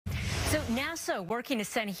So NASA working to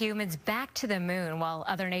send humans back to the moon while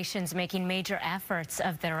other nations making major efforts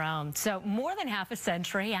of their own. So more than half a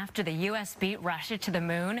century after the U.S. beat Russia to the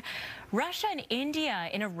moon, Russia and India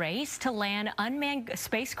in a race to land unmanned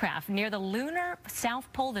spacecraft near the lunar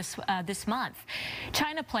South Pole this month.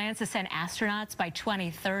 China plans to send astronauts by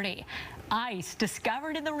 2030. Ice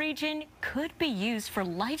discovered in the region could be used for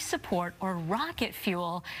life support or rocket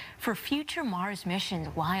fuel for future Mars missions.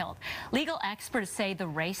 Wild. Legal experts say the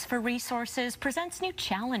race for resources presents new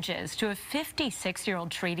challenges to a 56-year-old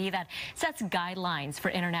treaty that sets guidelines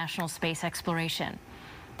for international space exploration.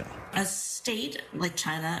 A state like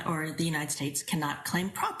China or the United States cannot claim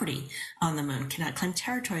property on the moon, cannot claim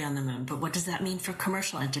territory on the moon. But what does that mean for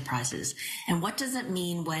commercial enterprises? And what does it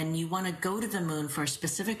mean when you want to go to the moon for a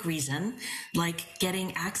specific reason, like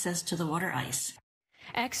getting access to the water ice?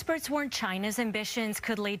 Experts warn China's ambitions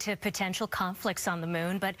could lead to potential conflicts on the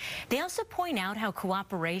moon, but they also point out how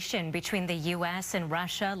cooperation between the U.S. and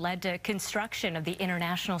Russia led to construction of the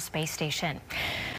International Space Station.